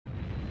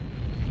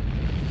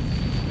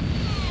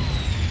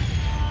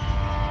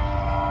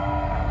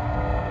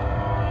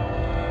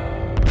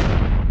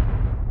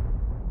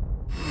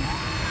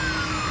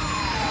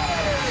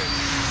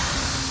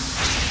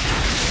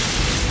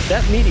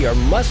meteor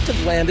must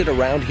have landed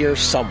around here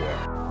somewhere.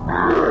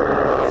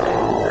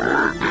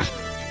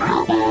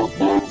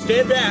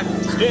 Stand back!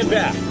 Stand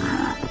back!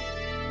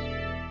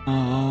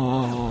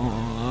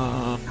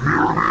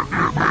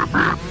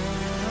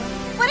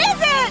 What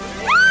is it?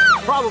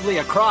 Probably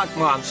a croc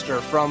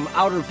monster from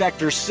Outer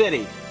Vector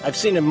City. I've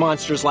seen in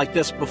monsters like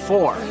this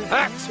before.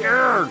 Hex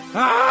here!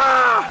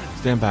 Ah!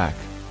 Stand back.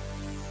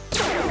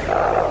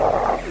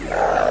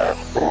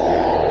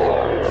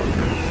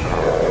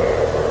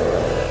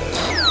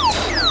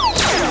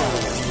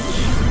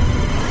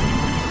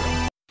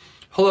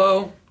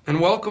 Hello, and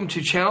welcome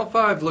to Channel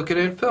 5 Look It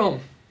in Film.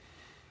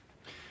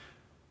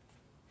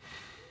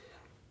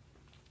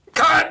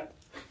 Cut!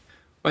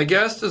 My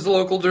guest is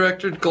local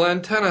director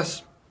Glenn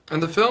Tennis,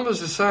 and the film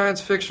is a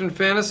science fiction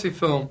fantasy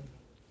film.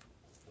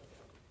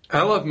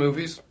 I love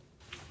movies.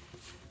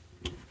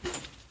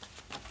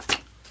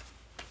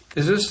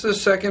 Is this the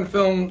second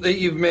film that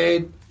you've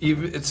made?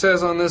 It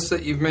says on this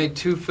that you've made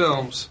 2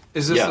 films.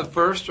 Is this the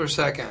first or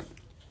second?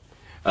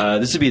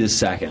 This would be the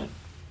second.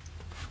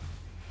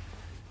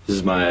 This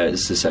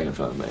is the second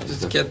film I made.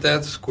 Just get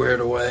that squared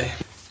away.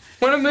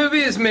 When a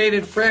movie is made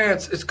in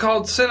France, it's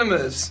called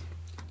cinemas.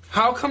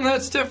 How come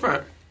that's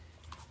different?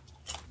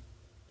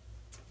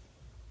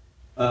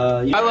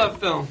 I love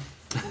film.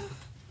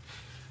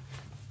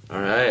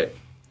 All right.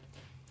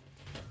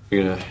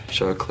 You're gonna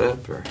show a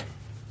clip or?